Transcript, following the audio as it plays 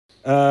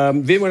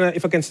Wim,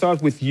 if I can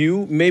start with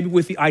you, maybe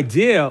with the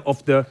idea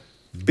of the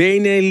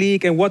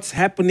BeNeLeague and what's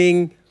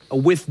happening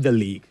with the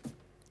league.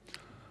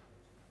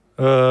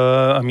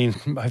 I mean,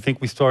 I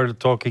think we started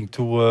talking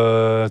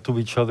to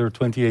each other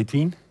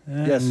 2018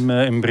 Yes.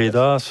 in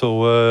Breda.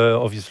 So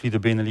obviously the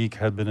BeNeLeague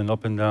had been an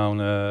up and down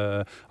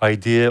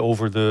idea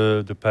over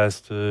the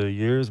past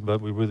years,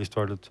 but we really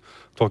started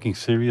talking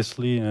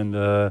seriously. And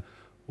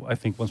I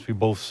think once we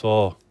both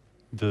saw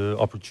the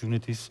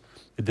opportunities,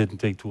 it didn't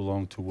take too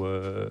long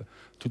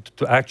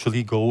to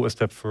actually go a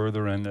step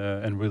further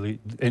and really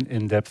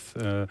in depth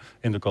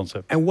in the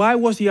concept. And why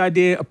was the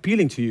idea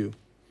appealing to you?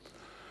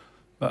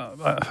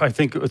 I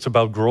think it's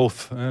about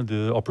growth,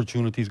 the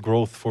opportunities,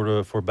 growth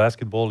for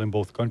basketball in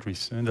both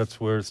countries, and that's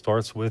where it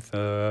starts with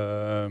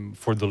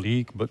for the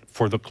league, but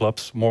for the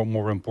clubs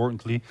more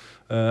importantly,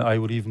 I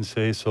would even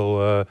say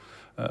so.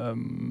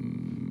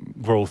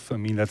 Growth. I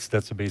mean, that's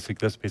the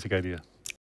basic idea.